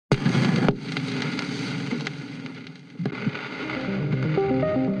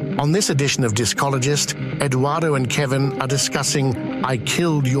On this edition of Discologist, Eduardo and Kevin are discussing I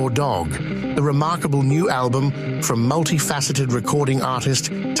Killed Your Dog, the remarkable new album from multifaceted recording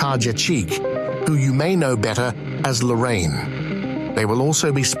artist Taja Cheek, who you may know better as Lorraine. They will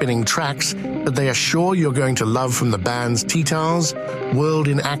also be spinning tracks that they are sure you're going to love from the band's Titãs, World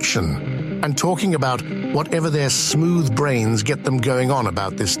in Action, and talking about whatever their smooth brains get them going on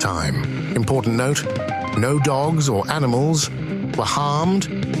about this time. Important note, no dogs or animals were harmed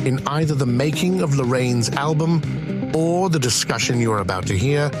in either the making of Lorraine's album or the discussion you're about to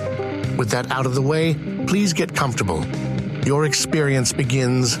hear. With that out of the way, please get comfortable. Your experience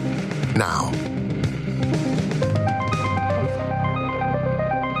begins now.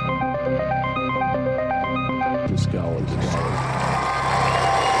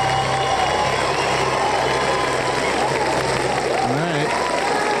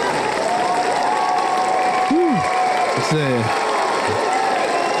 A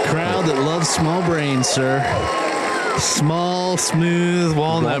crowd that loves small brains, sir. Small, smooth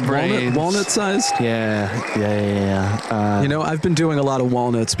walnut brains. Walnut sized? Yeah. I've been doing a lot of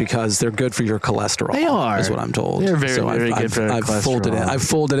walnuts because they're good for your cholesterol. They are. Is what I'm told. They're very good for cholesterol. I've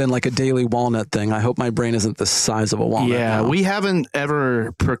folded in like a daily walnut thing. I hope my brain isn't the size of a walnut. Yeah, now. We haven't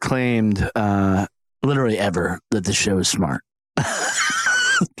ever proclaimed, literally ever, that this show is smart.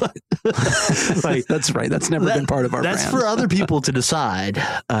 Like, that's right. That's never been part of our That's brand. for other people to decide.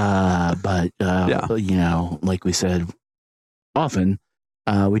 But like we said, often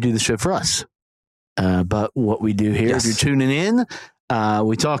we do the show for us. But what we do here, if you're tuning in,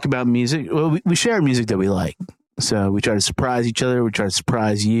 we talk about music. Well, we share music that we like. So we try to surprise each other. We try to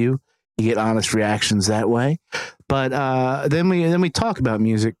surprise you. You get honest reactions that way. But then we talk about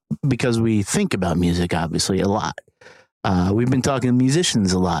music because we think about music, obviously, a lot. We've been talking to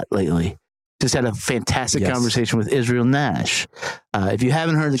musicians a lot lately. Just had a fantastic conversation with Israel Nash. If you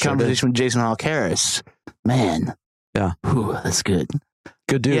haven't heard the conversation with Jason Hawk Harris, man, that's good.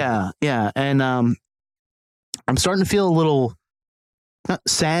 Good dude. Yeah. And I'm starting to feel a little, not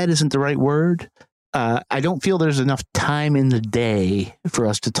sad isn't the right word. I don't feel there's enough time in the day for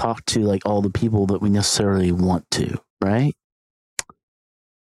us to talk to like all the people that we necessarily want to, right?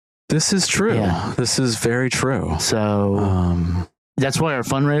 This is true. Yeah. This is very true. So that's why our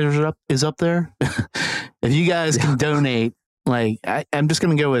fundraiser is up there. If you guys can donate, like I'm just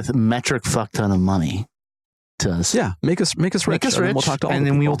going to go with metric fuck ton of money to us. Yeah, make us rich. Make us rich, we'll talk to all and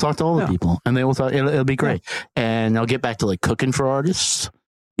then we will talk to all the people, and they will talk. It'll be great. Yeah. And I'll get back to like cooking for artists.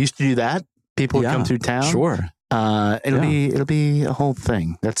 Used to do that. People would come through town. Sure. It'll be a whole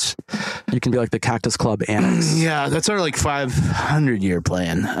thing. You can be like the Cactus Club annex. Yeah, that's our like 500-year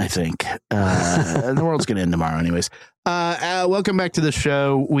plan, I think. And the world's gonna end tomorrow, anyways. Welcome back to the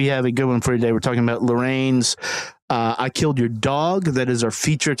show. We have a good one for you today. We're talking about Lorraine's "I Killed Your Dog." That is our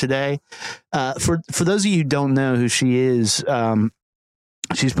feature today. For those of you who don't know who she is,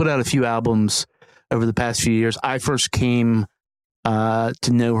 she's put out a few albums over the past few years. I first came to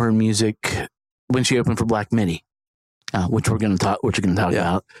know her music when she opened for Black Midi, which we're going to talk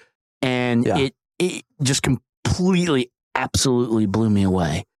about, and it just completely, absolutely blew me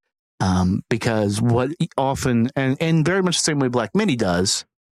away, because what often and very much the same way Black Midi does.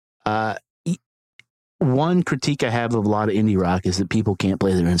 One critique I have of a lot of indie rock is that people can't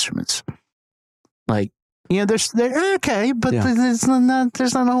play their instruments. Like, they're okay, but there's not a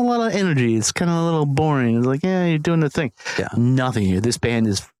whole lot of energy. It's kind of a little boring. It's like, you're doing the thing. Yeah, nothing here. This band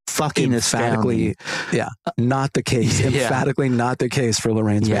is fucking emphatically, not the case. Emphatically not the case for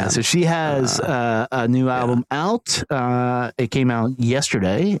Lorraine's band. So she has a new album out. It came out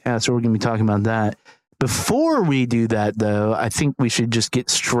yesterday, so we're going to be talking about that. Before we do that, though, I think we should just get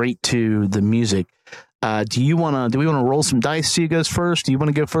straight to the music. Do we want to roll some dice? See who goes first? Do you want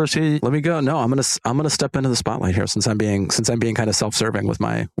to go first? Let me go. No, I'm gonna step into the spotlight here since I'm being kind of self-serving with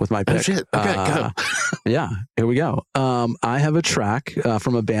my pick. Oh, shit. Okay, go. Yeah, here we go. I have a track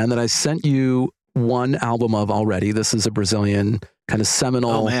from a band that I sent you one album of already. This is a Brazilian kind of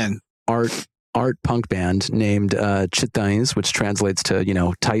seminal art punk band named Titãs, which translates to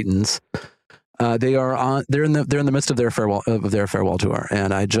Titans. They're in the midst of their farewell tour,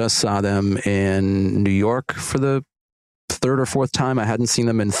 and I just saw them in New York for the third or fourth time. I hadn't seen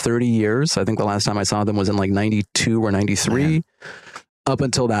them in 30 years. I think the last time I saw them was in like 92 or 93. Man. Up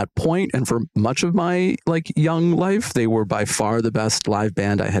until that point, and for much of my like young life, they were by far the best live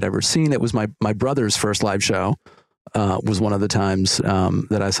band I had ever seen. It was my brother's first live show. Was one of the times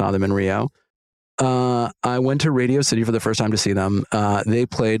that I saw them in Rio. I went to Radio City for the first time to see them. They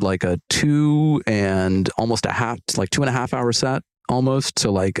played like a 2.5 hour set almost to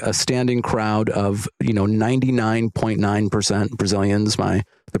like a standing crowd of, 99.9% Brazilians. My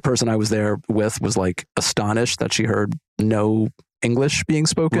the person I was there with was like astonished that she heard no English being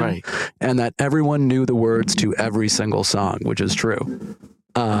spoken, and that everyone knew the words to every single song, which is true.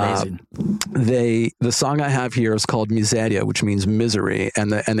 Amazing. The song I have here is called Miseria, which means misery,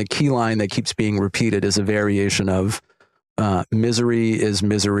 and the key line that keeps being repeated is a variation of misery is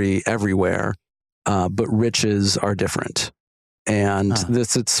misery everywhere, but riches are different. And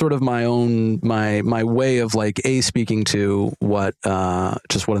it's sort of my way of like speaking to what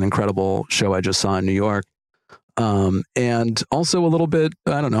an incredible show I just saw in New York. And also a little bit,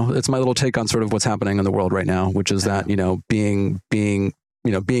 I don't know, it's my little take on sort of what's happening in the world right now, which is that,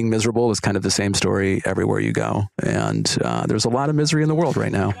 being miserable is kind of the same story everywhere you go. And there's a lot of misery in the world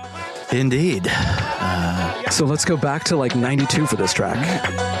right now. Indeed. So let's go back to like 92 for this track.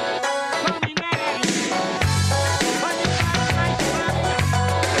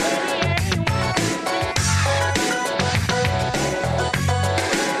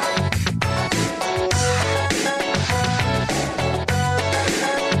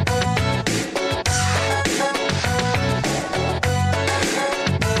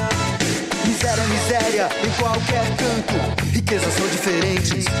 Em qualquer canto, riquezas são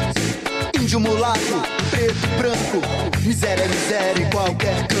diferentes. Índio, mulato, preto, branco. Miséria, miséria em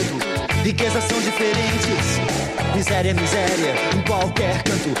qualquer canto. Riquezas são diferentes. Miséria, miséria em qualquer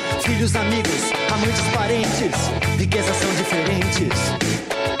canto. Filhos, amigos, amantes, parentes. Riquezas são diferentes.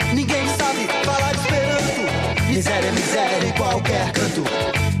 Ninguém sabe falar esperanto. Miséria, miséria em qualquer canto.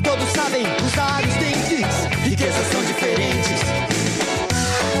 Todos sabem usar os dentes. Riquezas são diferentes.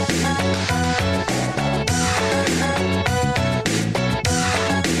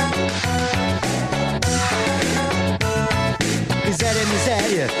 Miséria,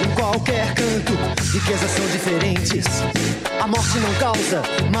 miséria em qualquer canto. Riquezas são diferentes. A morte não causa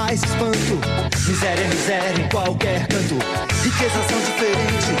mais espanto. Miséria, miséria em qualquer canto. Riquezas são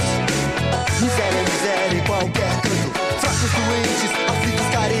diferentes. Miséria, miséria em qualquer canto. Fracos, doentes, aflitos,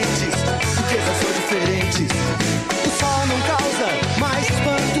 carentes. Riquezas são diferentes. O sol não causa mais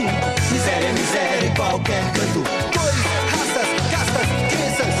espanto. Miséria, miséria em qualquer canto. Cores, raças, castas,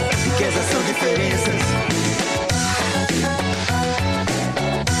 crenças. Riquezas são diferenças.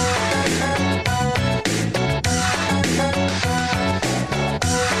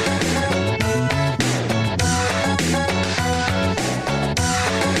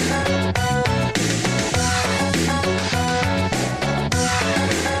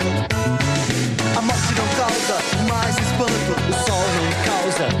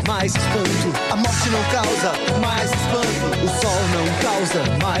 Mais espanto. A morte não causa mais espanto. O sol não causa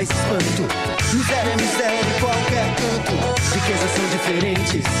mais espanto. Miséria, miséria em qualquer canto. Riquezas são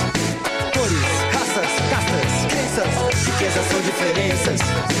diferentes. Cores, raças, castas, crenças. Riquezas são diferenças.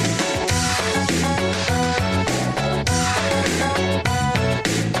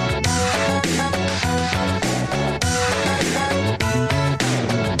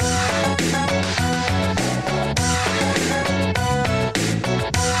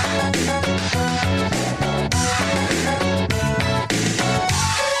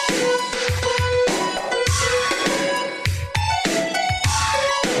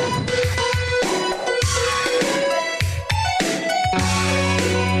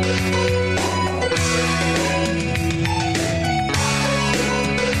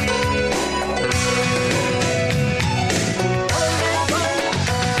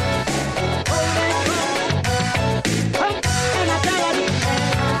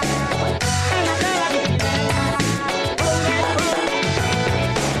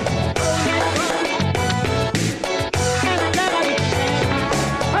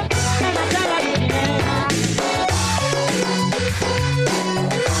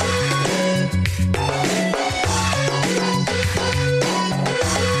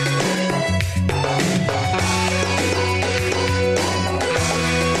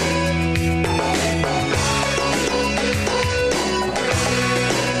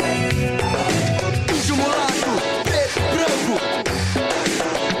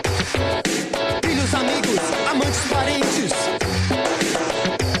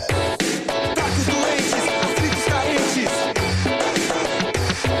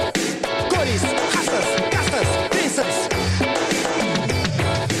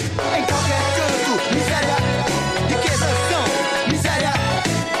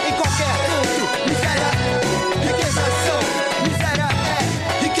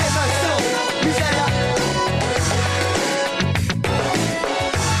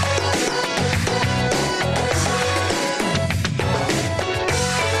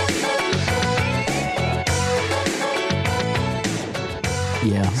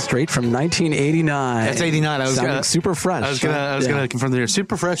 Straight from 1989. That's 89. I was gonna, super fresh. I was gonna confirm there.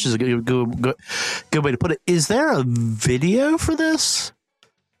 Super fresh is a good way to put it. Is there a video for this?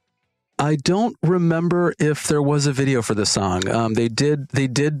 I don't remember if there was a video for this song. They made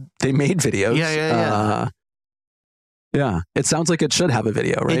videos. Yeah. Yeah, it sounds like it should have a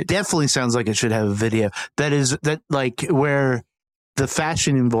video, right? It definitely sounds like it should have a video. That like where the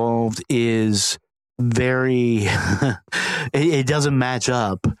fashion involved is very it doesn't match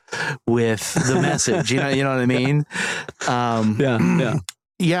up with the message. You know what I mean?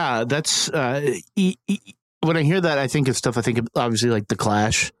 Yeah. That's when I hear that, I think of stuff. I think of obviously like the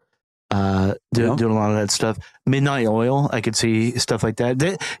Clash. Doing a lot of that stuff. Midnight Oil, I could see stuff like that.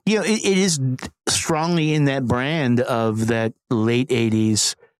 It is strongly in that brand of that late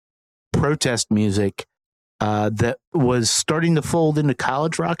 80s protest music that was starting to fold into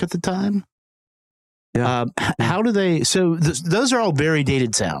college rock at the time. Yeah. How do they? So those are all very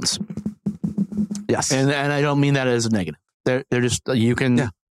dated sounds. Yes, and I don't mean that as a negative. They're just you can. Yeah.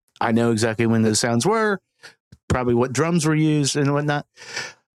 I know exactly when those sounds were, probably what drums were used and whatnot.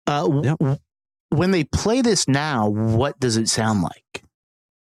 When they play this now, what does it sound like?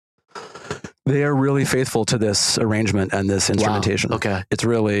 They are really faithful to this arrangement and this instrumentation. Wow. Okay. It's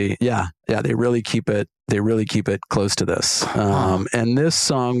really, they really keep it close to this. And this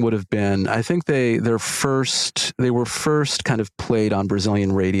song would have been, I think they were first kind of played on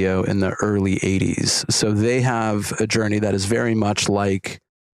Brazilian radio in the early 80s. So they have a journey that is very much like,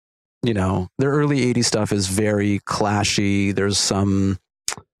 their early 80s stuff is very clashy. There's some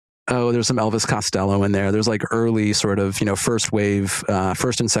Elvis Costello in there. There's like early sort of, first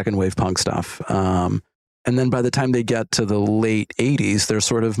and second wave punk stuff. And then by the time they get to the late 80s, they're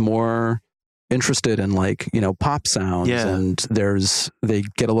sort of more interested in like, pop sounds and they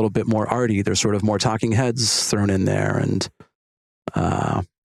get a little bit more arty. There's sort of more Talking Heads thrown in there. And,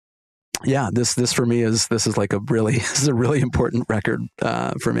 this for me is like a really important record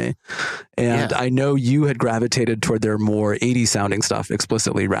for me. And I know you had gravitated toward their more 80s sounding stuff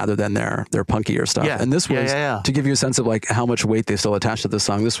explicitly rather than their punkier stuff. Yeah. And this was to give you a sense of like how much weight they still attached to this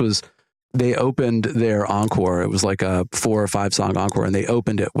song. They opened their encore. It was like a 4 or 5 song encore, and they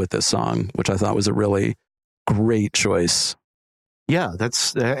opened it with this song, which I thought was a really great choice. Yeah, that's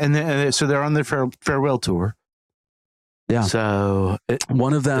so they're on their farewell tour. Yeah. So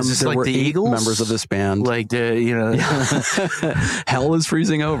one of them, there like were the 8 Eagles? members of this band. Like hell is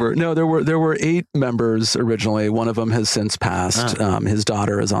freezing over. No, there were 8 members originally. One of them has since passed. His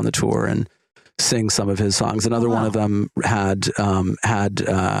daughter is on the tour and sings some of his songs. Another one of them had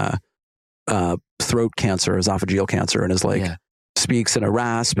throat cancer, esophageal cancer, and is speaks in a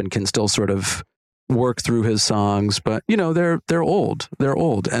rasp and can still sort of work through his songs, but they're old,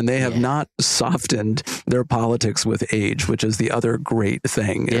 and they have not softened their politics with age, which is the other great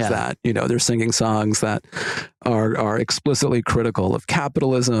thing is that they're singing songs that are explicitly critical of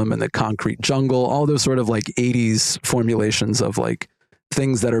capitalism and the concrete jungle, all those sort of like 80s formulations of like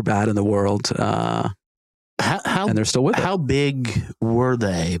things that are bad in the world. And they're still with it. How big were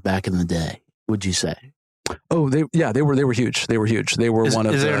they back in the day, would you say? Oh, they were huge. They were huge. They were one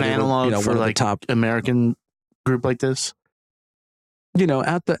of. Is there an analog for like the top American group like this?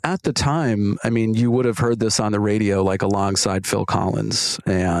 At the time, I mean, you would have heard this on the radio, like alongside Phil Collins,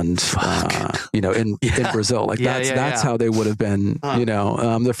 and in Brazil, like that's how they would have been.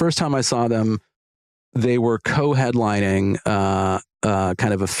 The first time I saw them, they were co-headlining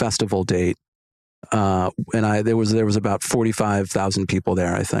kind of a festival date, and there was about 45,000 people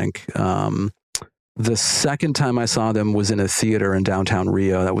there, I think. The second time I saw them was in a theater in downtown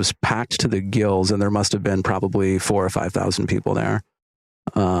Rio that was packed to the gills, and there must have been probably 4,000 or 5,000 people there.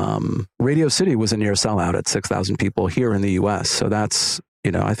 Radio City was a near sellout at 6,000 people here in the U.S. So that's,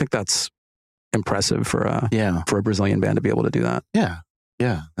 I think that's impressive for a Brazilian band to be able to do that. Yeah,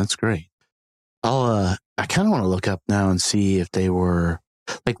 that's great. I kind of want to look up now and see if they were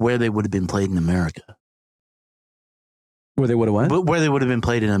like where they would have been played in America. Where they would have went? Where they would have been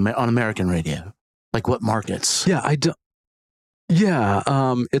played on American radio. Like what markets? Yeah, I don't. Yeah,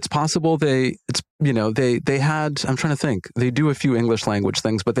 it's possible they had, I'm trying to think, they do a few English language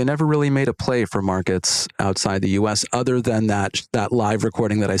things, but they never really made a play for markets outside the U.S. other than that live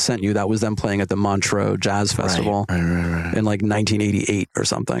recording that I sent you. That was them playing at the Montreux Jazz Festival right. in like 1988 or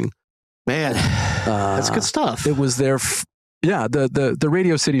something. Man, that's good stuff. It was their, the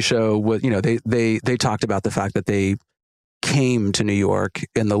Radio City show was, they talked about the fact that they came to New York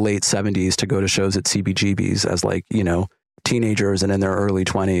in the late 70s to go to shows at CBGB's as like, teenagers and in their early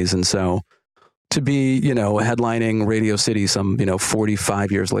 20s. And so to be, headlining Radio City some,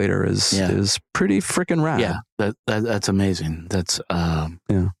 45 years later is pretty freaking rad. Yeah, that's amazing. That's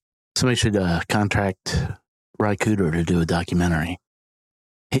somebody should contract Ry Cooder to do a documentary.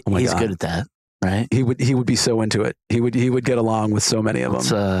 He's good at that, right? He would be so into it. He would get along with so many of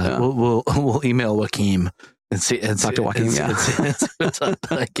them. We'll email Joaquim and see. Talk to Joaquim.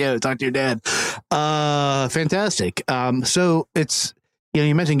 Talk to your dad. Fantastic. So it's.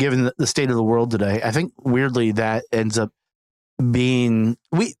 You mentioned given the state of the world today, I think weirdly that ends up being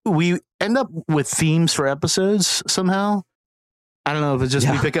we end up with themes for episodes somehow. I don't know if it's just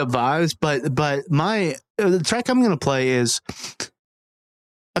we pick up vibes, but the track I'm going to play is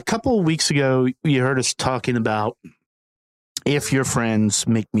a couple of weeks ago. You heard us talking about if your friends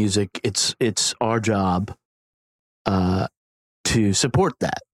make music, it's our job to support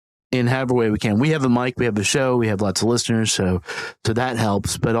that. In however way we can. We have a mic, we have a show, we have lots of listeners, so that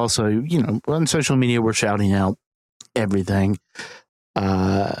helps. But also, on social media, we're shouting out everything.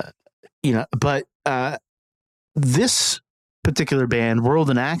 But this particular band, World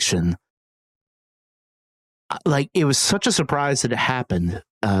in Action, it was such a surprise that it happened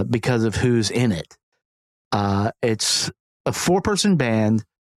because of who's in it. It's a 4-person band.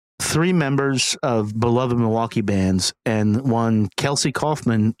 3 members of beloved Milwaukee bands, and one Kelsey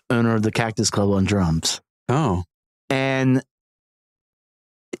Kaufman, owner of the Cactus Club, on drums. Oh. And,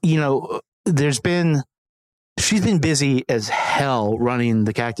 she's been busy as hell running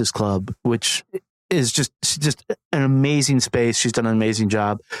the Cactus Club, which is just an amazing space. She's done an amazing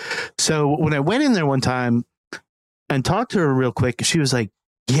job. So when I went in there one time and talked to her real quick, she was like,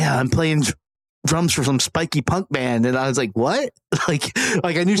 yeah, I'm playing drums for some spiky punk band. And I was like, what? Like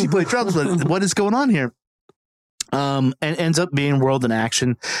I knew she played drums, but what is going on here? And ends up being World in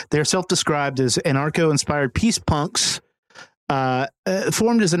Action. They're self-described as anarcho-inspired peace punks,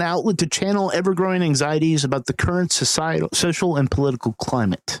 formed as an outlet to channel ever-growing anxieties about the current social and political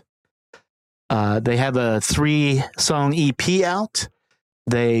climate. They have a 3-song EP out.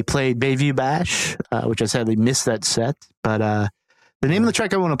 They played Bayview Bash, which I sadly missed that set, but the name of the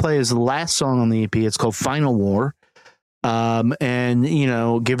track I want to play is the last song on the EP. It's called Final War. And,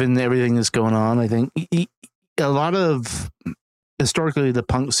 given everything that's going on, I think a lot of historically the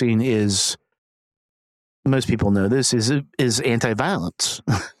punk scene is, most people know this, is anti-violence,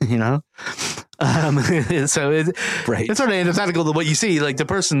 So it's sort of antithetical to what you see. Like the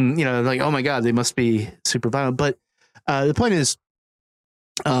person, oh my God, they must be super violent. But the point is,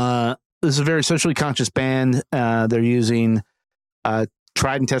 this is a very socially conscious band. They're using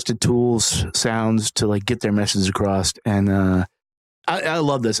tried and tested tools, sounds to get their messages across, and I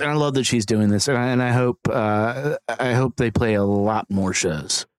love this, and I love that she's doing this, and I hope they play a lot more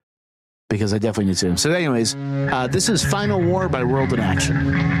shows because I definitely need to see them. So, anyways, this is Final War by World in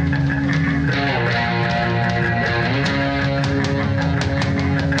Action.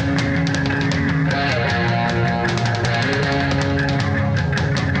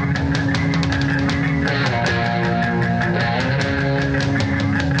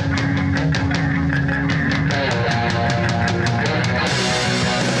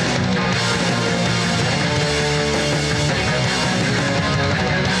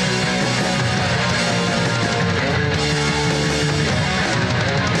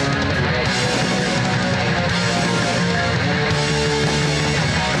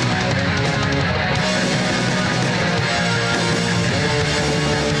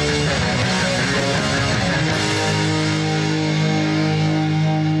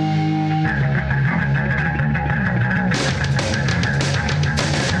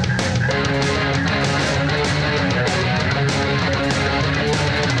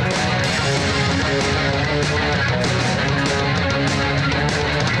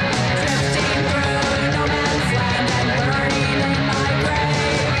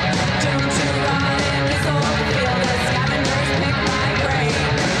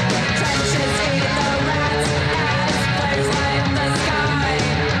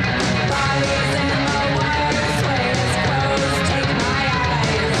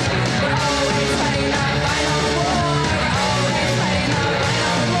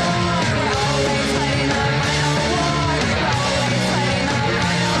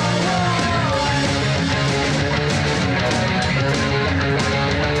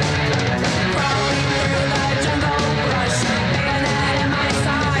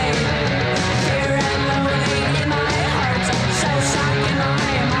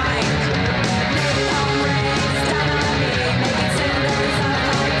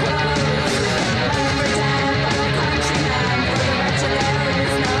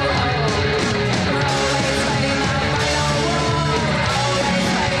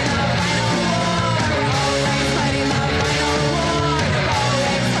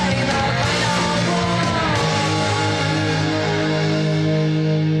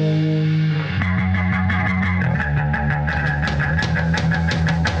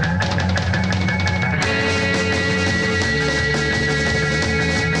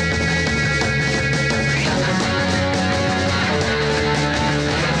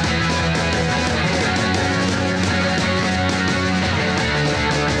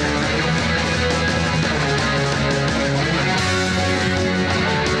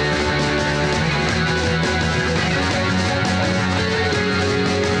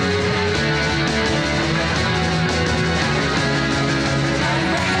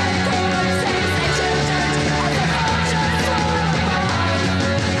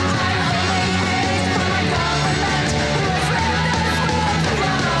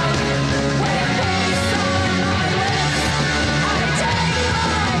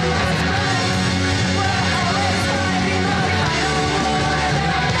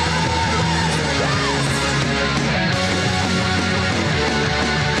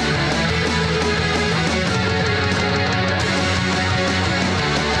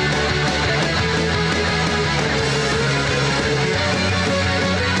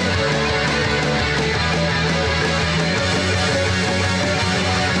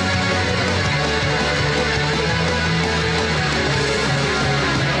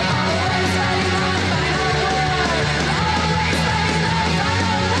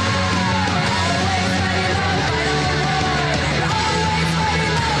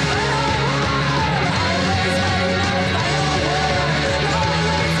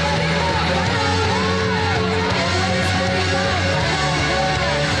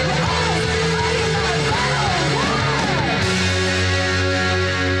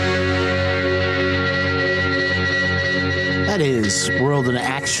 That is World in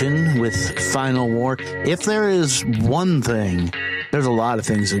Action with Final War. If there is one thing, there's a lot of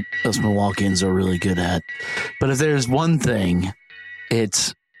things that us Milwaukeeans are really good at. But if there's one thing,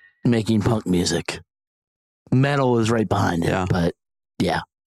 it's making punk music. Metal is right behind it, but yeah.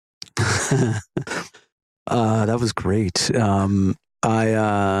 That was great.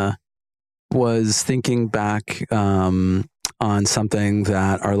 I was thinking back on something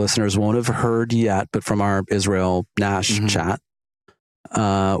that our listeners won't have heard yet, but from our Israel Nash chat,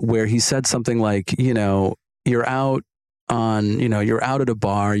 where he said something like, you're out at a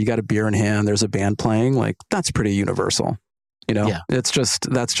bar, you got a beer in hand, there's a band playing, like that's pretty universal. That's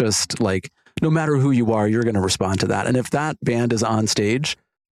just like, no matter who you are, you're going to respond to that. And if that band is on stage,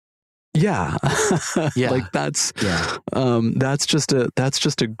 like that's just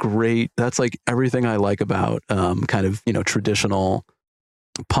a great, that's like everything I like about kind of traditional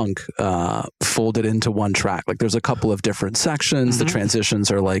punk folded into one track. Like there's a couple of different sections. The transitions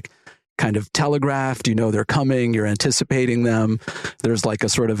are like kind of telegraphed, they're coming, you're anticipating them. There's like a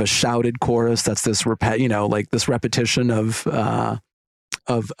sort of a shouted chorus that's this this repetition of a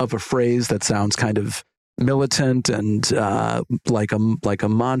phrase that sounds kind of militant and like a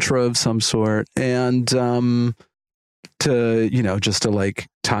mantra of some sort, and just to like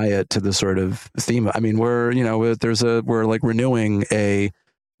tie it to the sort of theme. I mean, we're like renewing a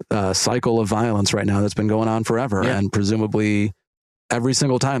cycle of violence right now that's been going on forever, and presumably every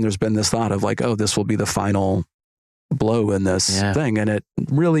single time there's been this thought of like, oh, this will be the final blow in this thing, and it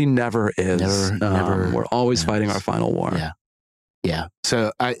really never is. Never. We're always fighting our final war. Yeah.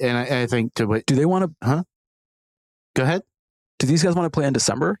 So I think do they want to? Huh? Go ahead. Do these guys want to play in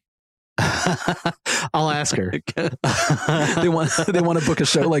December? I'll ask her. They want to book a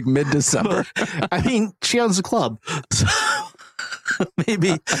show like mid-December. I mean, she owns a club, so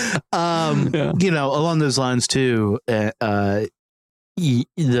maybe. Along those lines too. The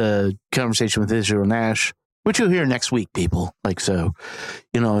conversation with Israel Nash, which you'll hear next week, people. Like so,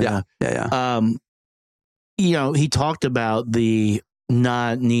 he talked about the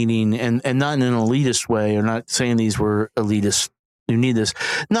not needing, and not in an elitist way, or not saying these were elitists who need this,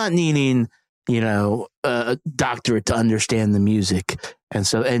 not needing, a doctorate to understand the music. And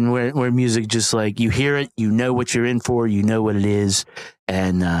so, and where music just like, you hear it, you know what you're in for, you know what it is,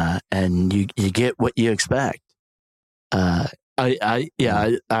 and you get what you expect. I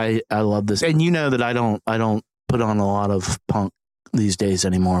love this. And that I don't put on a lot of punk these days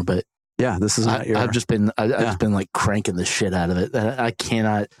anymore, but this is not I've just been like cranking the shit out of it. I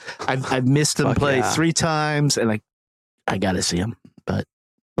cannot. I've missed them play 3 times, and I got to see them. But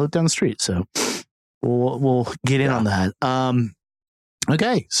I live down the street, so we'll get in on that.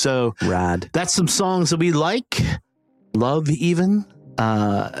 Okay, so rad. That's some songs that we like, love even.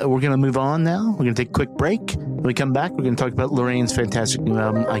 We're gonna move on now. We're gonna take a quick break. When we come back, we're gonna talk about Lorraine's fantastic new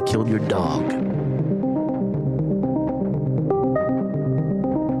album, "I Killed Your Dog."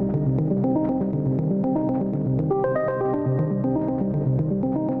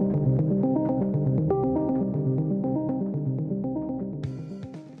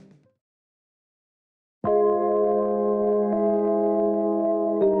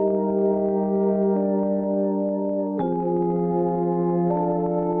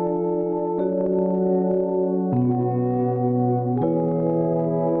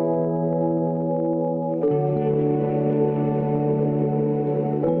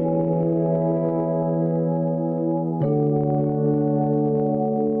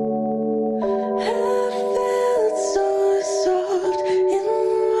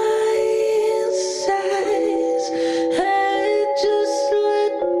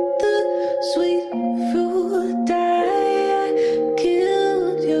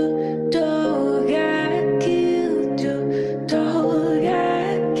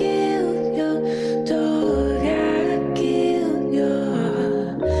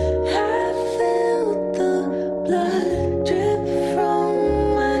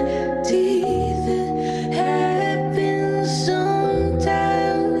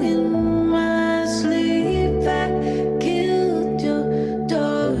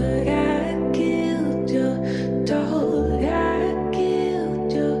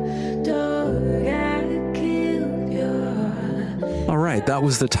 That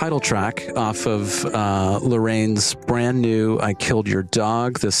was the title track off of Lorraine's brand new "I Killed Your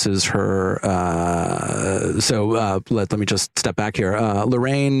Dog." This is her. Let me just step back here.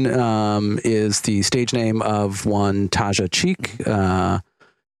 Lorraine is the stage name of one Taja Cheek.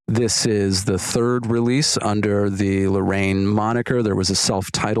 This is the third release under the Lorraine moniker. There was a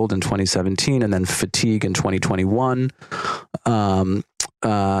self-titled in 2017 and then Fatigue in 2021.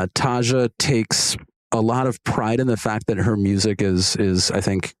 Taja takes a lot of pride in the fact that her music is I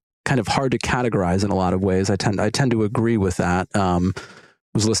think kind of hard to categorize in a lot of ways. I tend to agree with that.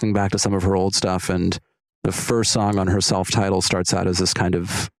 Was listening back to some of her old stuff, and the first song on her self-title starts out as this kind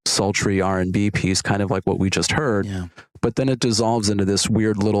of sultry R&B piece, kind of like what we just heard. Yeah. But then it dissolves into this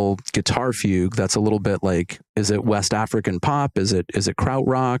weird little guitar fugue that's a little bit like, is it West African pop? Is it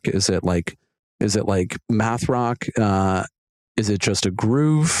krautrock? Is it like math rock? Is it just a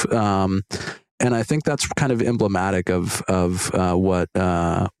groove? And I think that's kind of emblematic of what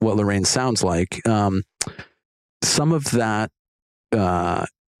Lorraine sounds like. Some of that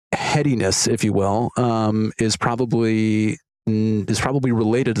headiness, if you will, is probably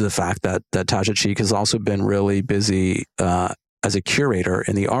related to the fact that Taja Cheek has also been really busy as a curator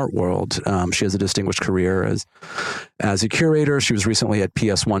in the art world. She has a distinguished career as a curator. She was recently at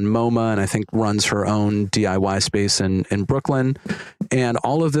PS1 MoMA, and I think runs her own DIY space in Brooklyn. And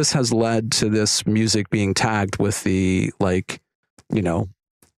all of this has led to this music being tagged with the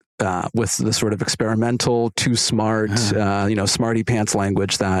with the sort of experimental, too smart, smarty pants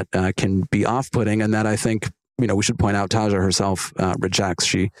language that can be off-putting, and that I think, we should point out Taja herself rejects.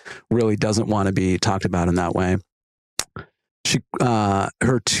 She really doesn't want to be talked about in that way.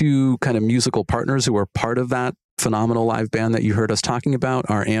 Her two kind of musical partners who are part of that phenomenal live band that you heard us talking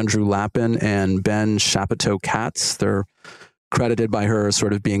about are Andrew Lappin and Ben Chapoteau-Katz. They're credited by her as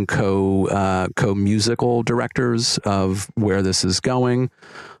sort of being co-musical directors of where this is going.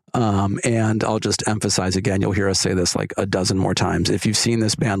 And I'll just emphasize again, you'll hear us say this like a dozen more times. If you've seen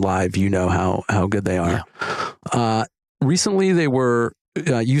this band live, you know how good they are. Yeah. Recently they were,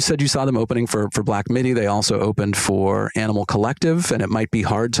 you said you saw them opening for Black Midi. They also opened for Animal Collective, and it might be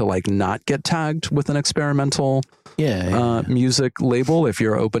hard to like not get tagged with an experimental music label if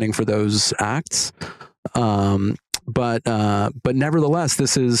you're opening for those acts. But nevertheless,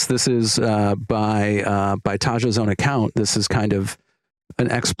 this is by Taja's own account. This is kind of an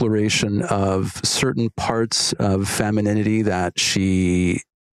exploration of certain parts of femininity that she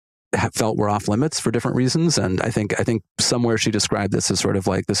felt were off limits for different reasons. And I think somewhere she described this as sort of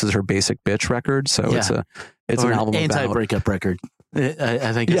like, this is her basic bitch record. So it's an album anti-breakup record.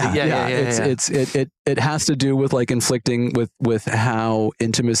 I think it has to do with like inflicting with how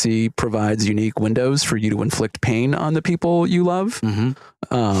intimacy provides unique windows for you to inflict pain on the people you love.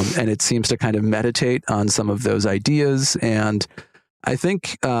 Mm-hmm. And it seems to kind of meditate on some of those ideas. And I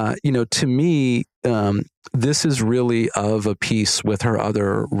think, to me, this is really of a piece with her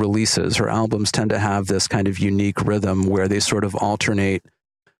other releases. Her albums tend to have this kind of unique rhythm where they sort of alternate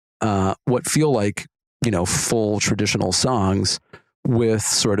what feel like, full traditional songs with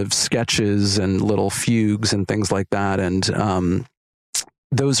sort of sketches and little fugues and things like that. And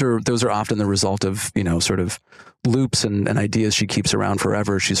those are often the result of, sort of loops and ideas she keeps around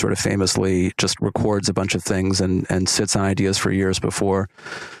forever. She sort of famously just records a bunch of things and sits on ideas for years before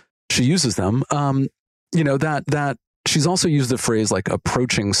she uses them. That she's also used the phrase like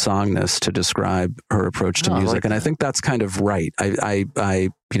approaching songness to describe her approach to music. And I think that's kind of right. I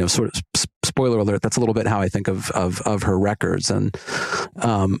sort of spoiler alert, that's a little bit how I think of her records. And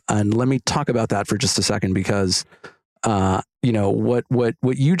let me talk about that for just a second, because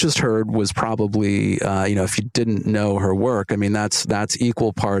what you just heard was probably, if you didn't know her work, I mean, that's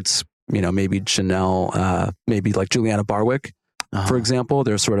equal parts, maybe Chanel, maybe like Juliana Barwick, for example.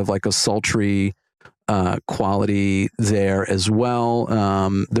 There's sort of like a sultry quality there as well.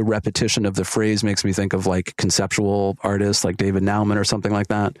 The repetition of the phrase makes me think of like conceptual artists like David Nauman or something like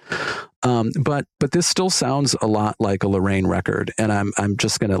that. But this still sounds a lot like a Lorraine record. And I'm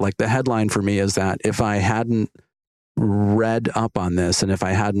just going to, like, the headline for me is that if I hadn't read up on this and if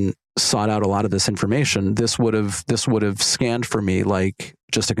I hadn't sought out a lot of this information, this would have scanned for me like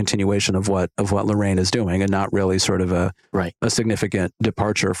just a continuation of what Lorraine is doing, and not really sort of a significant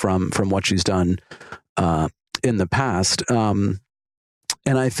departure from what she's done in the past. And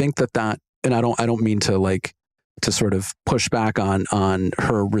I think that and I don't mean to sort of push back on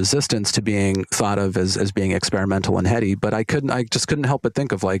her resistance to being thought of as being experimental and heady, but I just couldn't help but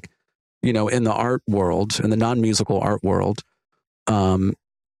think of, like, in the art world, in the non-musical art world,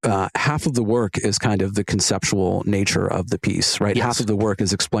 half of the work is kind of the conceptual nature of the piece, right? Yes. Half of the work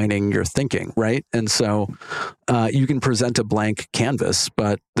is explaining your thinking, right? And so you can present a blank canvas,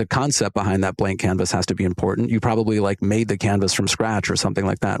 but the concept behind that blank canvas has to be important. You probably made the canvas from scratch or something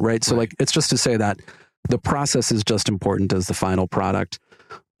like that, right? So it's just to say that the process is just important as the final product.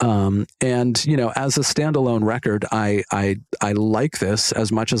 And as a standalone record, I like this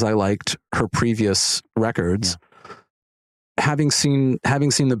as much as I liked her previous records. Yeah. Having seen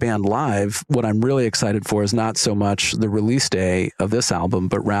the band live, what I'm really excited for is not so much the release day of this album,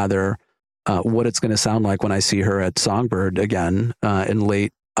 but rather what it's going to sound like when I see her at Songbird again in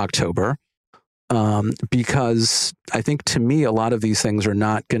late October. Because I think to me, a lot of these things are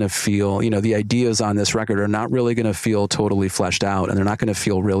not going to feel, the ideas on this record are not really going to feel totally fleshed out, and they're not going to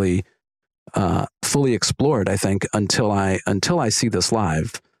feel really fully explored, I think, until I see this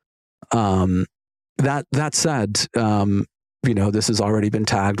live. That said, this has already been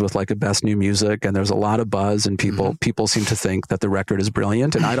tagged with like a best new music, and there's a lot of buzz, and people seem to think that the record is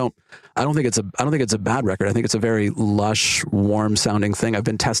brilliant. And I don't think it's a bad record. I think it's a very lush, warm sounding thing. I've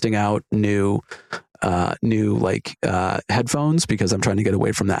been testing out new headphones because I'm trying to get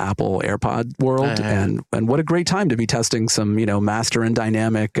away from the Apple AirPod world. And what a great time to be testing some, master and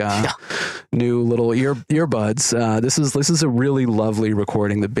dynamic, new little earbuds. This is a really lovely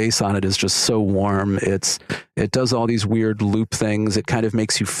recording. The bass on it is just so warm. It does all these weird loop things. It kind of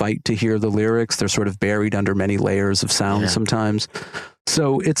makes you fight to hear the lyrics. They're sort of buried under many layers of sound sometimes.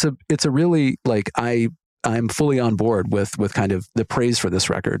 So it's a really, like, I'm fully on board with kind of the praise for this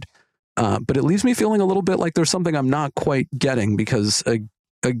record. But it leaves me feeling a little bit like there's something I'm not quite getting, because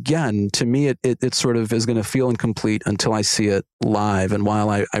again, to me, it sort of is going to feel incomplete until I see it live. And while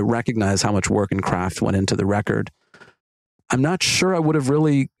I recognize how much work and craft went into the record, I'm not sure I would have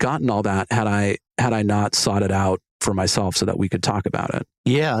really gotten all that had I not sought it out for myself so that we could talk about it.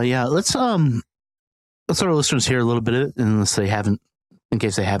 Yeah. Let's let our listeners hear a little bit of it, in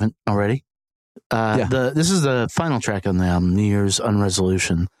case they haven't already. This is the final track on the album, New Year's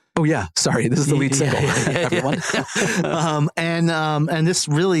Unresolution. Oh yeah, sorry. This is the lead single, everyone. And this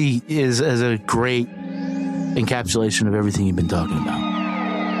really is a great encapsulation of everything you've been talking about.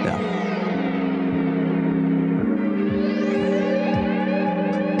 Yeah.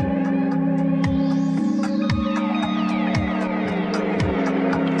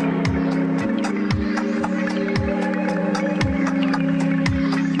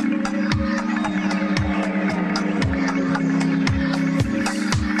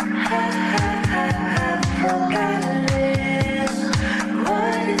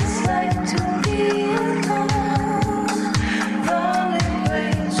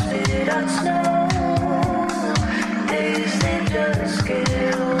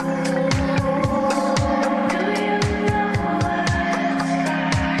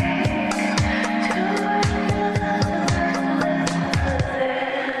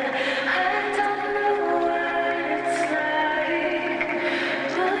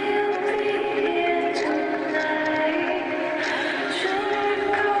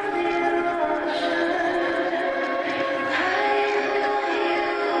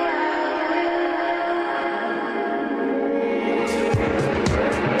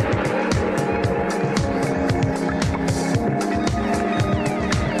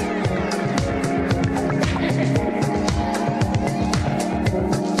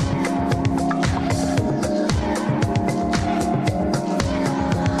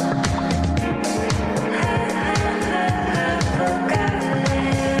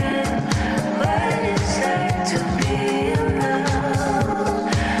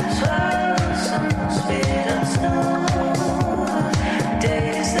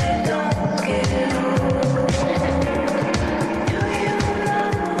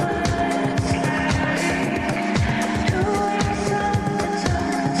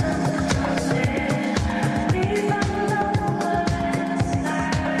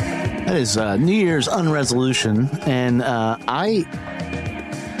 Is New Year's Unresolution, and I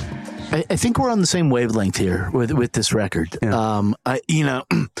think we're on the same wavelength here with this record. Yeah.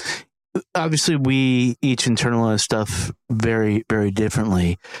 Obviously we each internalize stuff very, very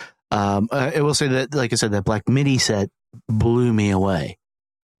differently. I will say that, like I said, that Black MIDI set blew me away,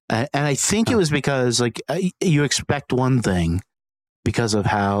 and I think it was because you expect one thing because of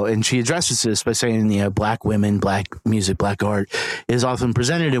how, and she addresses this by saying, black women, black music, black art is often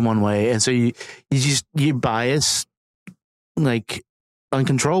presented in one way. And so you bias, like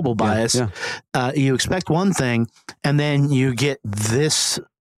uncontrollable bias. Yeah. You expect one thing, and then you get this,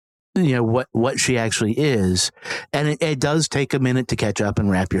 what she actually is. And it does take a minute to catch up and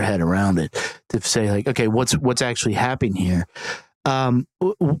wrap your head around it, to say like, okay, what's actually happening here?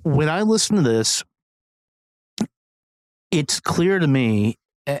 When I listen to this, it's clear to me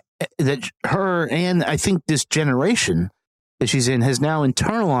that her, and I think this generation that she's in, has now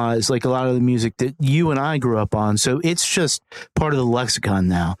internalized like a lot of the music that you and I grew up on. So it's just part of the lexicon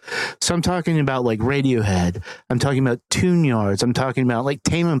now. So I'm talking about like Radiohead. I'm talking about Tune Yards. I'm talking about like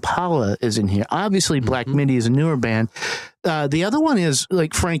Tame Impala is in here. Obviously Black MIDI is a newer band. The other one is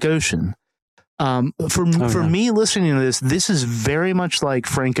like Frank Ocean. For me listening to this is very much like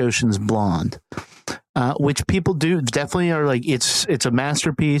Frank Ocean's Blonde. Which people do definitely are like, it's a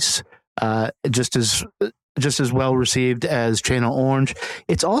masterpiece. just as well received as Channel Orange.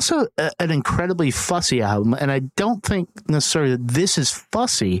 It's also an incredibly fussy album, and I don't think necessarily that this is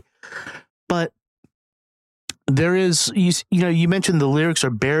fussy, but there is, you mentioned the lyrics are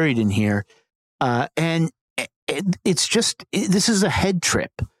buried in here, and it's just, this is a head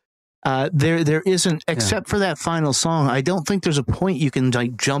trip. There isn't, except for that final song, I don't think there's a point you can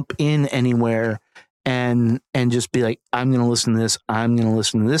like jump in anywhere and just be like, I'm going to listen to this. I'm going to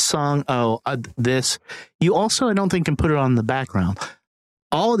listen to this song. This. You also, I don't think, can put it on the background.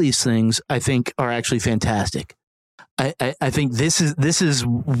 All of these things, I think, are actually fantastic. I think this is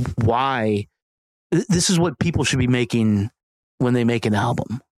why, this is what people should be making when they make an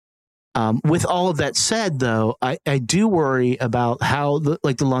album. With all of that said, though, I do worry about how the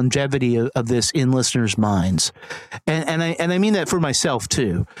longevity of this in listeners' minds, and I mean that for myself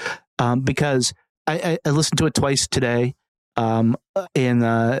too, because I listened to it twice today, in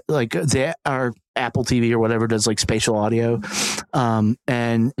our Apple TV or whatever does like spatial audio,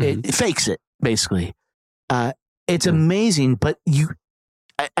 and it fakes it basically. It's amazing, but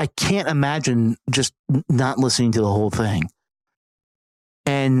I can't imagine just not listening to the whole thing.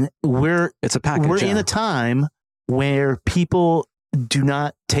 And we're in a time where people do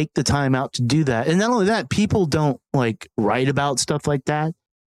not take the time out to do that. And not only that, people don't like write about stuff like that.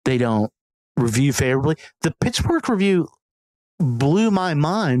 They don't review favorably. The Pitchfork review blew my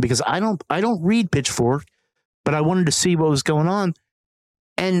mind because I don't read Pitchfork, but I wanted to see what was going on.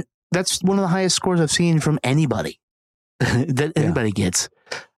 And that's one of the highest scores I've seen from anybody that anybody gets.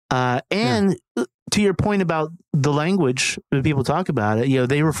 And to your point about the language that people talk about it,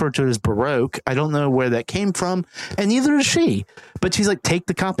 they refer to it as Baroque. I don't know where that came from, and neither does she. But she's like, take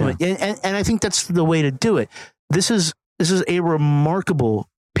the compliment, and I think that's the way to do it. This is a remarkable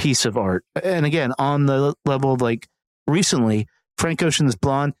piece of art, and again, on the level of like recently, Frank Ocean's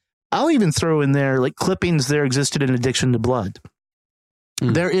Blonde. I'll even throw in there like clippings there existed in Addiction to Blood.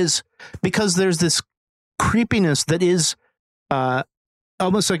 There is, because there's this creepiness that is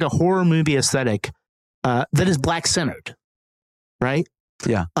almost like a horror movie aesthetic that is black centered, right?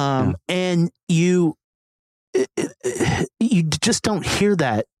 And you just don't hear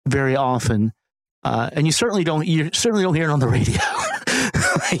that very often, and you certainly don't hear it on the radio.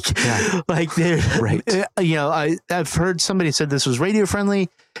 I've heard somebody said this was radio friendly,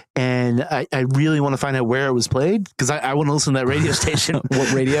 and I really want to find out where it was played because I want to listen to that radio station.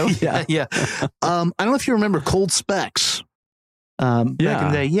 What radio? I don't know if you remember Cold Specs. Back in the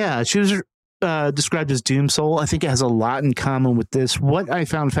day, she was described as doom soul. I think it has a lot in common with this. What I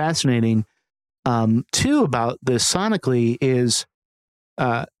found fascinating, too, about this sonically is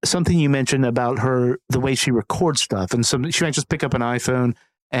something you mentioned about the way she records stuff, and she might just pick up an iPhone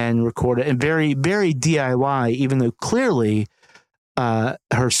and record it, and very, very DIY, even though clearly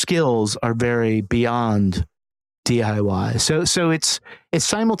her skills are very beyond DIY. So it's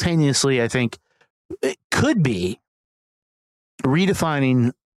simultaneously, I think, it could be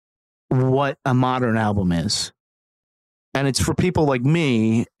redefining what a modern album is. And it's for people like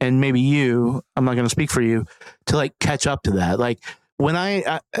me and maybe you, I'm not going to speak for you, to like catch up to that. Like when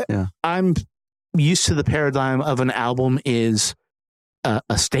I'm used to the paradigm of an album is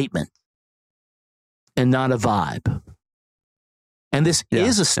a statement and not a vibe. And this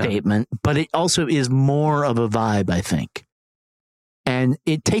is a statement, but it also is more of a vibe, I think. And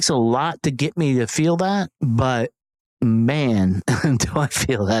it takes a lot to get me to feel that, but man, do I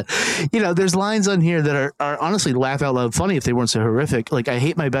feel that. There's lines on here that are honestly laugh out loud funny if they weren't so horrific. Like, I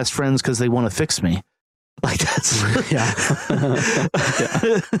hate my best friends because they want to fix me. Like, that's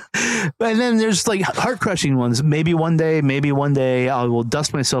And then there's like heart crushing ones. Maybe one day I will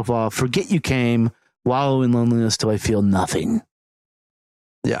dust myself off, forget you came, wallow in loneliness till I feel nothing.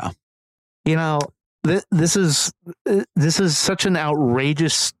 This is such an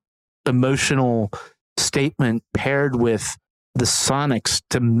outrageous emotional statement paired with the sonics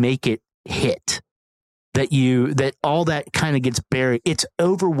to make it hit, that all that kind of gets buried. It's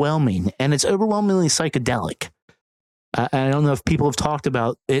overwhelming, and it's overwhelmingly psychedelic. I don't know if people have talked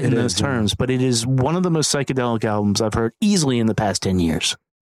about it in those terms, but it is one of the most psychedelic albums I've heard easily in the past 10 years.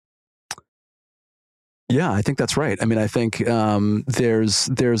 Yeah, I think that's right. I mean, I think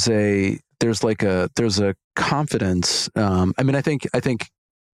there's a confidence. I think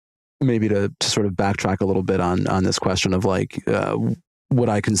maybe to sort of backtrack a little bit on this question of like, would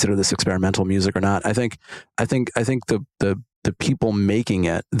I consider this experimental music or not? I think the people making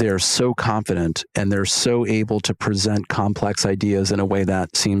it, they're so confident and they're so able to present complex ideas in a way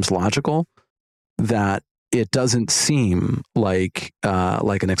that seems logical that it doesn't seem like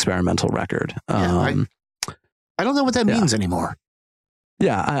an experimental record. I don't know what that means anymore.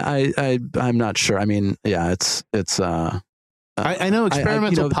 Yeah, I'm not sure. I mean, yeah, it's. I know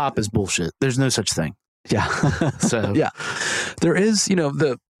experimental pop is bullshit. There's no such thing. Yeah. So yeah, there is.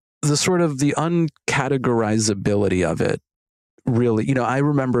 The sort of the uncategorizability of it. Really, I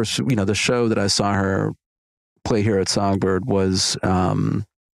remember. The show that I saw her play here at Songbird was.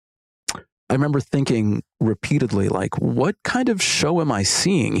 I remember thinking repeatedly, like, what kind of show am I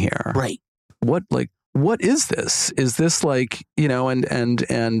seeing here? Right. What is this? Is this like, and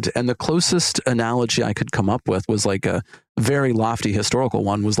the closest analogy I could come up with was like a very lofty historical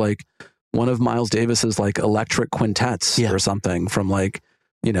one, was like one of Miles Davis's like electric quintets or something from like,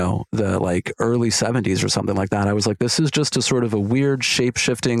 the like early 70s or something like that. I was like, this is just a sort of a weird shape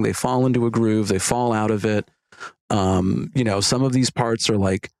shifting. They fall into a groove, they fall out of it. Some of these parts are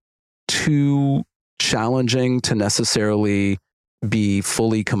like too challenging to necessarily be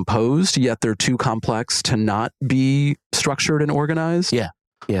fully composed, yet they're too complex to not be structured and organized. Yeah.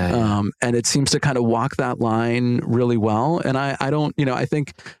 And it seems to kind of walk that line really well. And I don't, I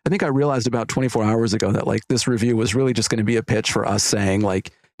think I realized about 24 hours ago that like this review was really just going to be a pitch for us saying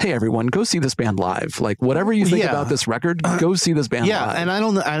like, hey everyone, go see this band live. Like whatever you think about this record, go see this band live. Yeah, and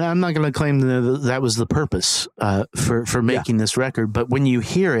I'm not going to claim that was the purpose for making this record, but when you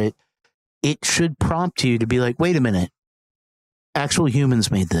hear it, it should prompt you to be like, wait a minute, actual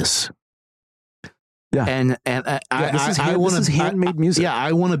humans made this. Yeah. And this is handmade music. Yeah,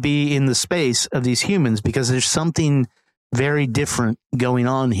 I want to be in the space of these humans because there's something very different going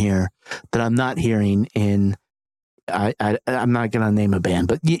on here that I'm not hearing in. I'm not going to name a band,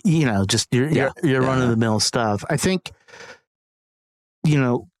 but just your run of the mill stuff. I think,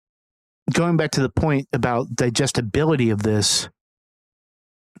 going back to the point about digestibility of this,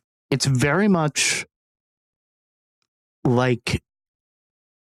 it's very much like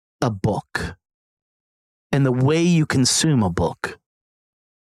a book and the way you consume a book.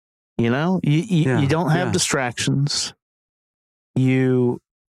 You don't have distractions. You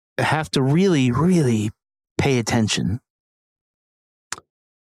have to really, really pay attention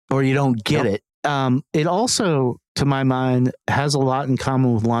or you don't get it. It also, to my mind, has a lot in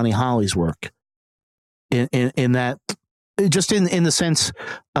common with Lonnie Holley's work in that, just in the sense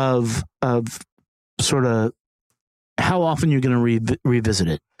of sort of how often you're going to revisit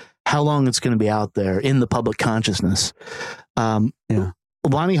it, how long it's going to be out there in the public consciousness.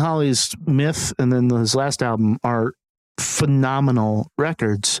 Lonnie Holley's Myth and then his last album are phenomenal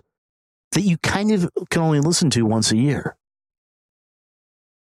records that you kind of can only listen to once a year.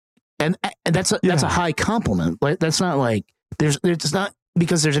 And that's a high compliment. Like, that's not like it's not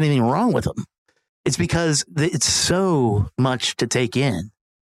because there's anything wrong with them. It's because it's so much to take in.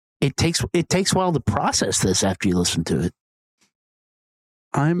 It takes a while to process this after you listen to it.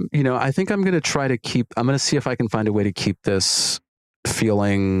 I think I'm going to see if I can find a way to keep this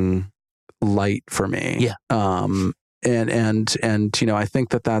feeling light for me. Yeah. And I think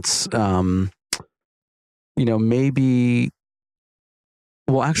that's, maybe,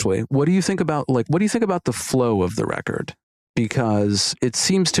 well, actually, what do you think about the flow of the record? Because it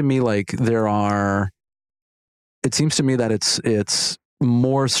seems to me like that it's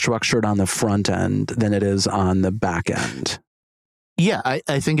more structured on the front end than it is on the back end. Yeah,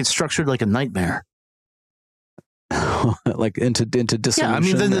 I think it's structured like a nightmare. Like into dissolution. Yeah, I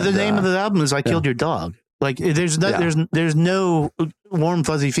mean the name of the album is "I Killed Your Dog." Like there's no warm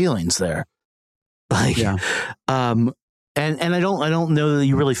fuzzy feelings there. Like, and I don't know that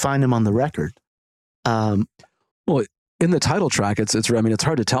you really find them on the record. Well, in the title track, it's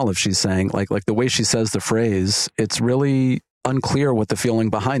hard to tell if she's saying like the way she says the phrase. It's really unclear what the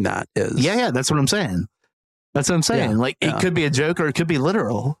feeling behind that is. Yeah, that's what I'm saying. That's what I'm saying. Like it could be a joke or it could be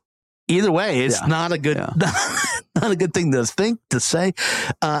literal. Either way, it's not a good not a good thing to say.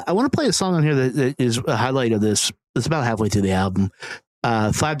 I want to play a song on here that is a highlight of this. It's about halfway through the album,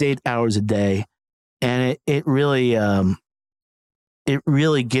 5 to 8 hours a day, and it really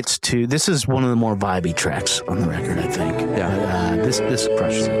gets to. This is one of the more vibey tracks on the record, I think. Yeah, this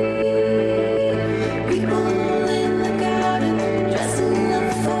crushes it.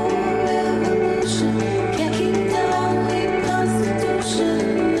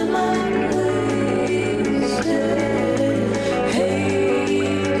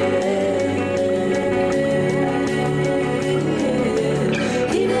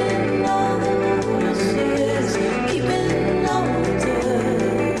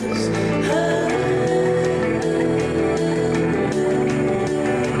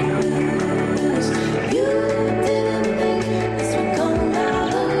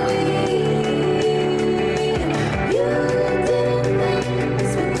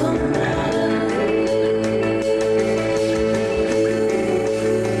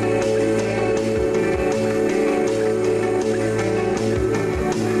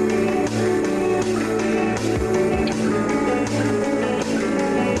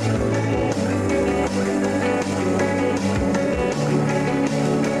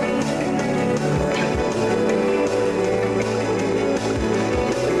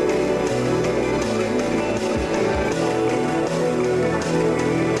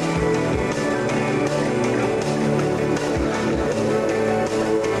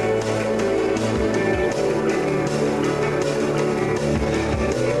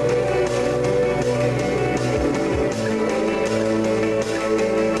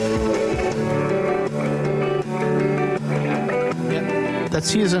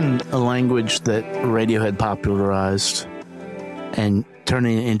 That's using a language that Radiohead popularized and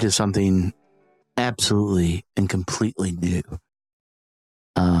turning it into something absolutely and completely new.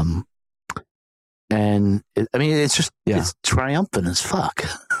 And it's just it's triumphant as fuck.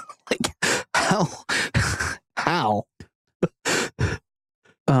 Like how?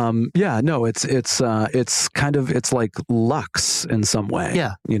 It's kind of, it's like Lux in some way.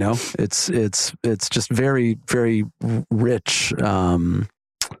 Yeah. It's just very, very rich. And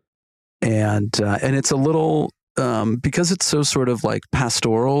it's a little, because it's so sort of like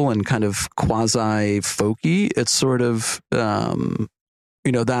pastoral and kind of quasi folky, it's sort of,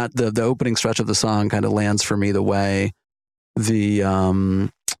 that the opening stretch of the song kind of lands for me the way the,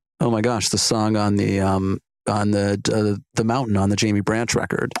 the song on the mountain on the Jamie Branch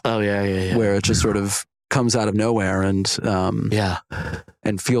record. Oh yeah. Where it just sort of comes out of nowhere and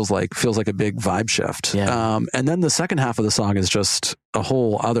feels like a big vibe shift. Yeah. And then the second half of the song is just a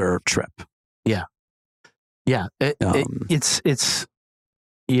whole other trip. Yeah. Yeah. It's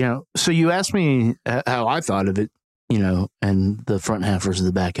so you asked me how I thought of it, and the front half versus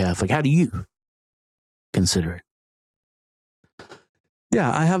the back half. Like, how do you consider it?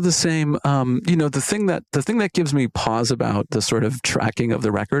 Yeah, I have the same, the thing that gives me pause about the sort of tracking of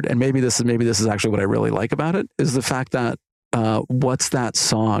the record, and maybe this is actually what I really like about it, is the fact that What's That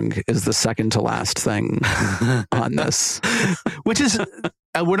Song is the second to last thing on this. Which is,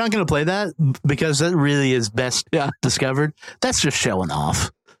 we're not going to play that because that really is best discovered. That's just showing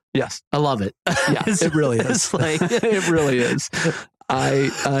off. Yes. I love it. Yeah, it really is. It really is.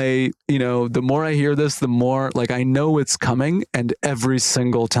 The more I hear this, the more like I know it's coming, and every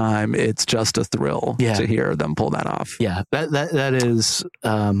single time it's just a thrill to hear them pull that off. Yeah, that is,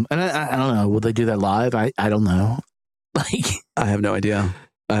 and I don't know. Will they do that live? I don't know. Like, I have no idea.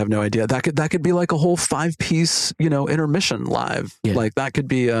 That could be like a whole 5-piece, intermission live. Yeah. Like that could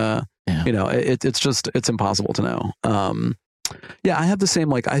be it's impossible to know. I have the same,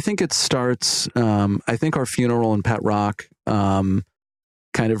 like, I think it starts, I think Our Funeral and Pet Rock,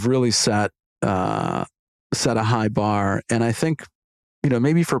 kind of really set a high bar. And I think,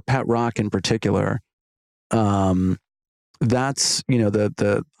 maybe for Pet Rock in particular, that's,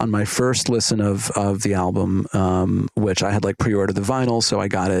 the on my first listen of the album, which I had like pre-ordered the vinyl. So I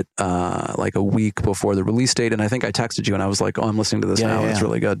got it like a week before the release date. And I think I texted you and I was like, oh, I'm listening to this now. It's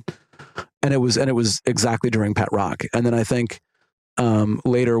really good. And it was exactly during Pet Rock. And then I think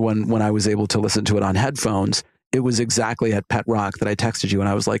later when I was able to listen to it on headphones, it was exactly at Pet Rock that I texted you and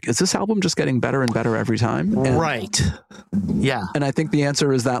I was like, is this album just getting better and better every time? Right. Yeah. And I think the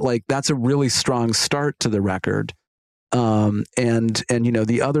answer is that, like, that's a really strong start to the record. And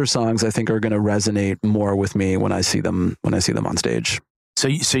the other songs I think are going to resonate more with me when I see them on stage. So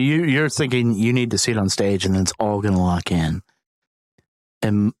you're thinking you need to see it on stage and then it's all going to lock in.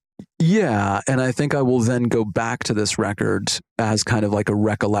 And yeah, and I think I will then go back to this record as kind of like a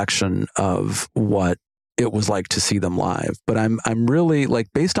recollection of what it was like to see them live. But I'm really, like,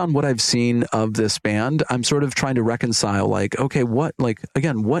 based on what I've seen of this band, I'm sort of trying to reconcile, like, okay, what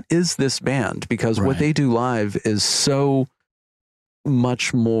is this band? Because what they do live is so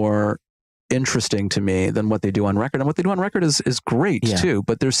much more interesting to me than what they do on record. And what they do on record is great too,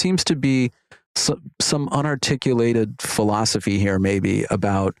 but there seems to be some unarticulated philosophy here maybe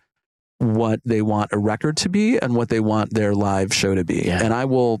about what they want a record to be and what they want their live show to be. And I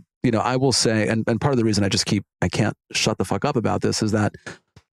will say, and part of the reason I can't shut the fuck up about this is that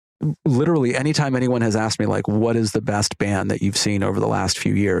literally anytime anyone has asked me, like, what is the best band that you've seen over the last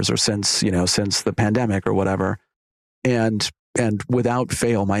few years or since the pandemic or whatever, and without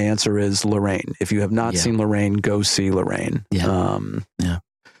fail, my answer is Lorraine. If you have not seen Lorraine, go see Lorraine. I'm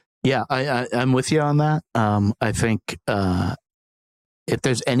with you on that. I think if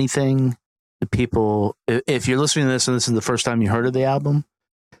there's anything that people, if you're listening to this and this is the first time you heard of the album,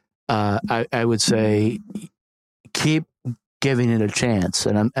 I would say keep giving it a chance,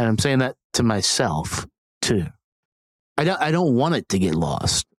 and I'm saying that to myself too. I don't want it to get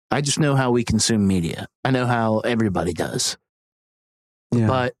lost. I just know how we consume media. I know how everybody does. Yeah.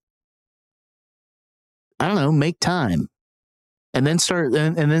 But I don't know. Make time, and then start.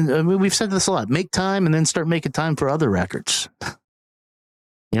 And then I mean, we've said this a lot. Make time, and then start making time for other records.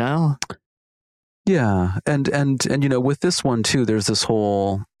 Yeah, and with this one too, there's this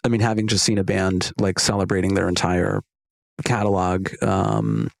whole. I mean, having just seen a band like celebrating their entire catalog,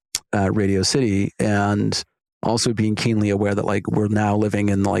 Radio City, and also being keenly aware that, like, we're now living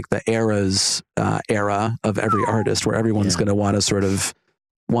in like the era of every artist where everyone's going to want to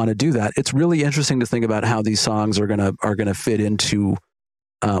do that. It's really interesting to think about how these songs are going to fit into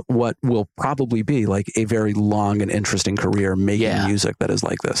what will probably be like a very long and interesting career making music that is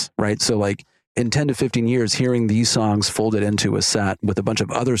like this, right? So like in 10 to 15 years, hearing these songs folded into a set with a bunch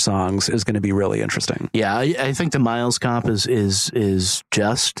of other songs is going to be really interesting. Yeah, I think the Miles comp is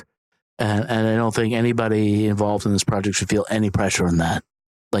just, and I don't think anybody involved in this project should feel any pressure on that.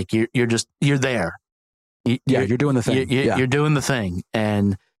 Like you're there. You're doing the thing. You're doing the thing,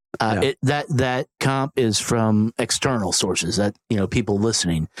 and that comp is from external sources. That people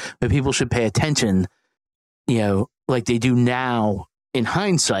listening, but people should pay attention. Like they do now in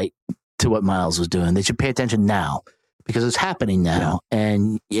hindsight to what Miles was doing. They should pay attention now because it's happening now,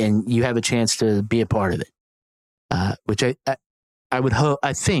 and you have a chance to be a part of it. Which I would hope.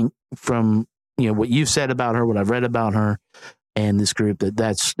 I think from what you've said about her, what I've read about her. And this group,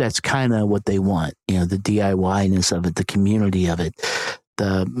 that's kind of what they want, the DIY-ness of it, the community of it,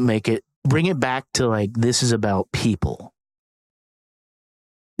 bring it back to like, this is about people.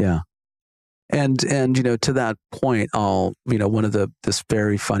 Yeah. And to that point, this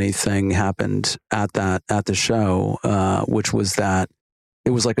very funny thing happened at the show, which was that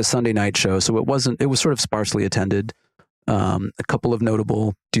it was like a Sunday night show. So it was sort of sparsely attended. A couple of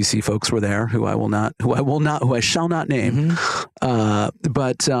notable DC folks were there who I shall not name.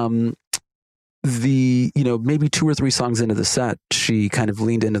 But maybe 2 or 3 songs into the set, she kind of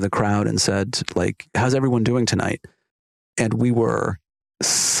leaned into the crowd and said, like, how's everyone doing tonight? And we were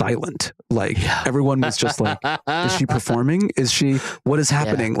silent. Like everyone was just like, is she performing? What is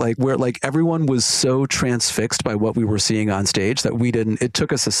happening? Like everyone was so transfixed by what we were seeing on stage that it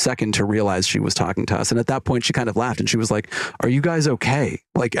took us a second to realize she was talking to us. And at that point she kind of laughed and she was like, are you guys okay?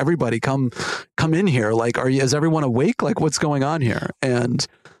 Like everybody come in here. Like, is everyone awake? Like what's going on here? And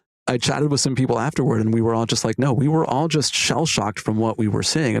I chatted with some people afterward and we were all just like, no, we were all just shell shocked from what we were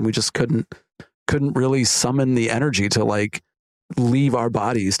seeing. And we just couldn't really summon the energy to like, leave our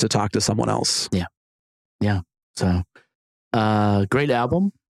bodies to talk to someone else. Yeah. So, great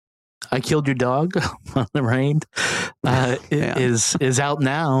album. I Killed Your Dog on the Rain is out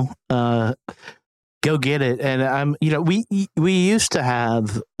now. Go get it. And we used to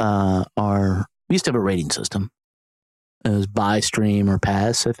have a rating system. It was buy, stream, or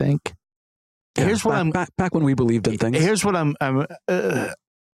pass, I think. Here's what back when we believed in things. Here's what I'm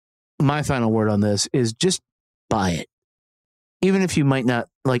my final word on this is just buy it. Even if you might not,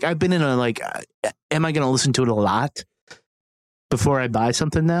 like, I've been in am I going to listen to it a lot before I buy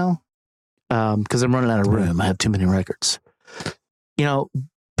something now? Because I'm running out of room. I have too many records.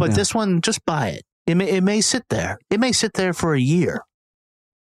 But this one, just buy it. It may sit there. It may sit there for a year.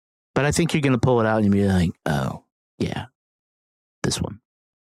 But I think you're going to pull it out and be like, oh, yeah, this one.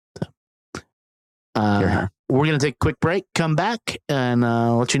 So, we're going to take a quick break, come back, and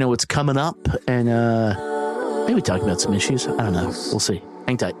let you know what's coming up. And, maybe talk about some issues. I don't know. We'll see.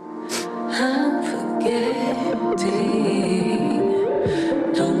 Hang tight. I'm forgetting.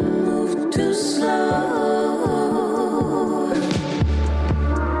 Don't move too slow.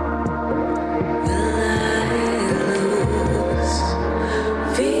 Will I lose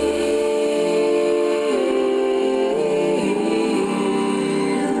feeling?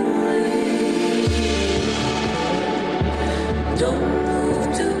 Don't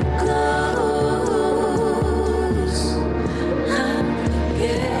move too close.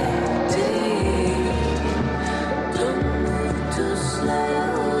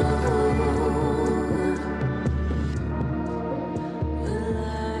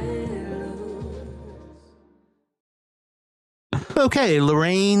 Okay,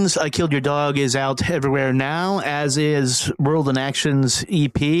 Lorraine's I Killed Your Dog is out everywhere now, as is World in Action's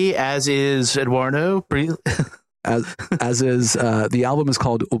EP, as is Eduardo. As is, the album is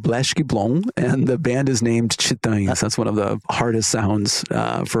called Obleszki Blond, and the band is named Titãs. That's one of the hardest sounds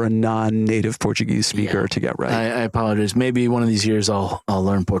for a non-native Portuguese speaker to get right. I apologize. Maybe one of these years I'll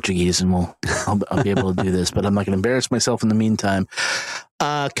learn Portuguese and I'll be able to do this, but I'm not going to embarrass myself in the meantime.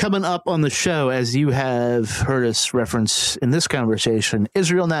 Coming up on the show, as you have heard us reference in this conversation,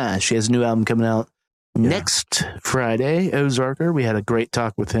 Israel Nash. He has a new album coming out next Friday, Ozarker. We had a great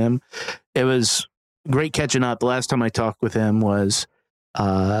talk with him. It was great catching up. The last time I talked with him was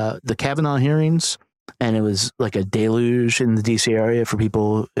the Kavanaugh hearings, and it was like a deluge in the DC area for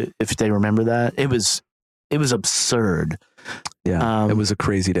people, if they remember that. It was absurd. Yeah, it was a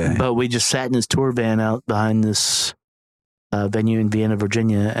crazy day. But we just sat in his tour van out behind this venue in Vienna,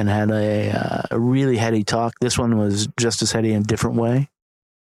 Virginia, and had a really heady talk. This one was just as heady in a different way.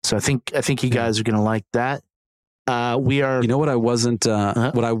 So I think you guys are going to like that. We are. You know what I wasn't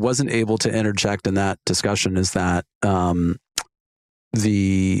able to interject in that discussion is that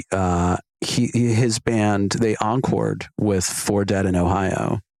the his band, they encored with For Dead in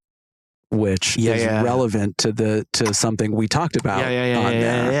Ohio, which is relevant to something we talked about on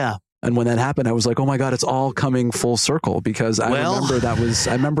there. Yeah. And when that happened, I was like, oh my God, it's all coming full circle, because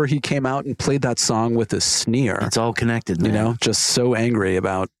I remember he came out and played that song with a sneer. It's all connected, man. You know, just so angry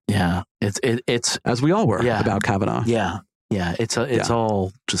about, it's as we all were about Kavanaugh. Yeah. Yeah. It's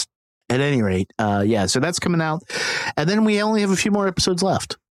all just, at any rate. So that's coming out. And then we only have a few more episodes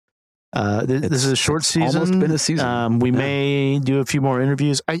left. This is a short season. Almost been a season. We may do a few more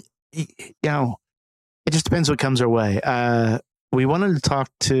interviews. It just depends what comes our way. We wanted to talk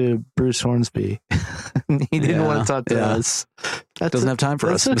to Bruce Hornsby. He didn't want to talk to us. Doesn't have time for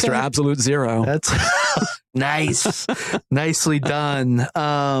us. Okay. Mr. Absolute Zero. That's nice. Nicely done.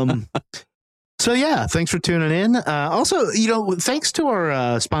 So yeah, thanks for tuning in. Also, thanks to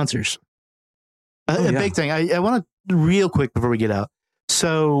our sponsors. A big thing. I want to real quick before we get out.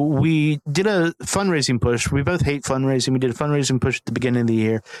 So we did a fundraising push. We both hate fundraising. We did a fundraising push at the beginning of the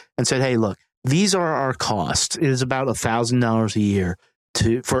year and said, hey, look, these are our costs. It is about $1,000 a year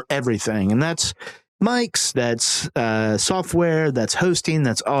for everything. And that's mics, that's software, that's hosting,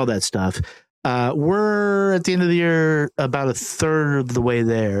 that's all that stuff. We're at the end of the year about a third of the way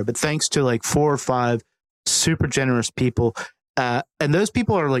there. But thanks to like 4 or 5 super generous people. And those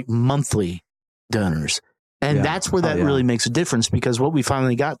people are like monthly donors. And that's where that really makes a difference, because what we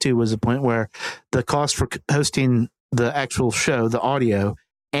finally got to was a point where the cost for hosting the actual show, the audio,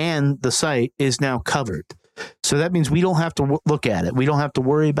 and the site is now covered. So that means we don't have to look at it. We don't have to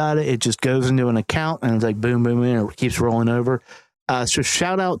worry about it. It just goes into an account and it's like boom, boom, and it keeps rolling over. So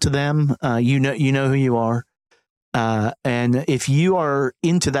shout out to them. You know who you are. And if you are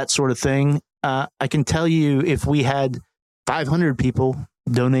into that sort of thing, I can tell you, if we had 500 people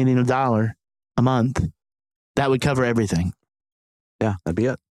donating $1 a month, that would cover everything. Yeah, that'd be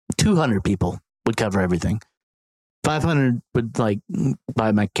it. 200 people would cover everything. 500 would buy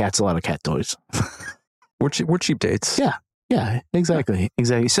my cats a lot of cat toys. We're cheap dates. Yeah, exactly.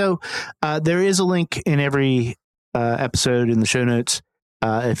 So there is a link in every episode in the show notes.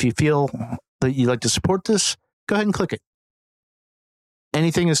 If you feel that you'd like to support this, go ahead and click it.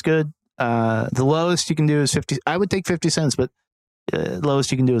 Anything is good. The lowest you can do is 50. I would take 50 cents, but lowest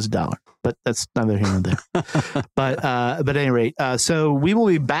you can do is $1. But that's neither here nor there. But at any rate, so we will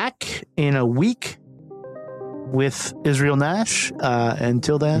be back in a week with Israel Nash.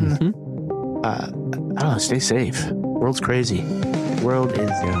 Until then, I don't know, stay safe. World's crazy. World is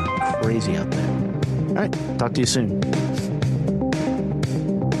crazy out there. All right, talk to you soon.